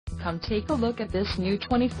Come take a look at this new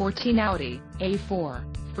 2014 Audi A4.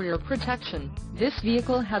 For your protection, this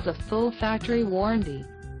vehicle has a full factory warranty.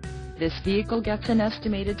 This vehicle gets an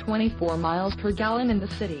estimated 24 miles per gallon in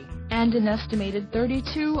the city, and an estimated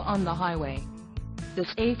 32 on the highway.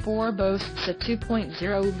 This A4 boasts a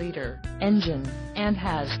 2.0-liter engine, and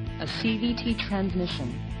has a CVT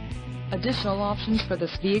transmission. Additional options for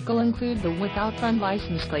this vehicle include the without front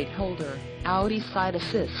license plate holder, Audi side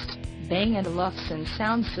assist, Bang & Olufsen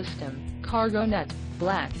sound system, cargo net,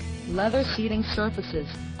 black, leather seating surfaces,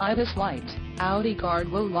 IBIS light, Audi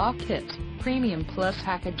guardrail lock kit, Premium Plus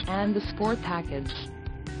package and the Sport package.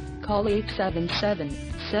 Call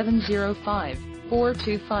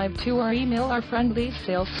 877-705-4252 or email our friendly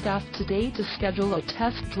sales staff today to schedule a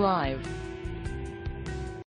test drive.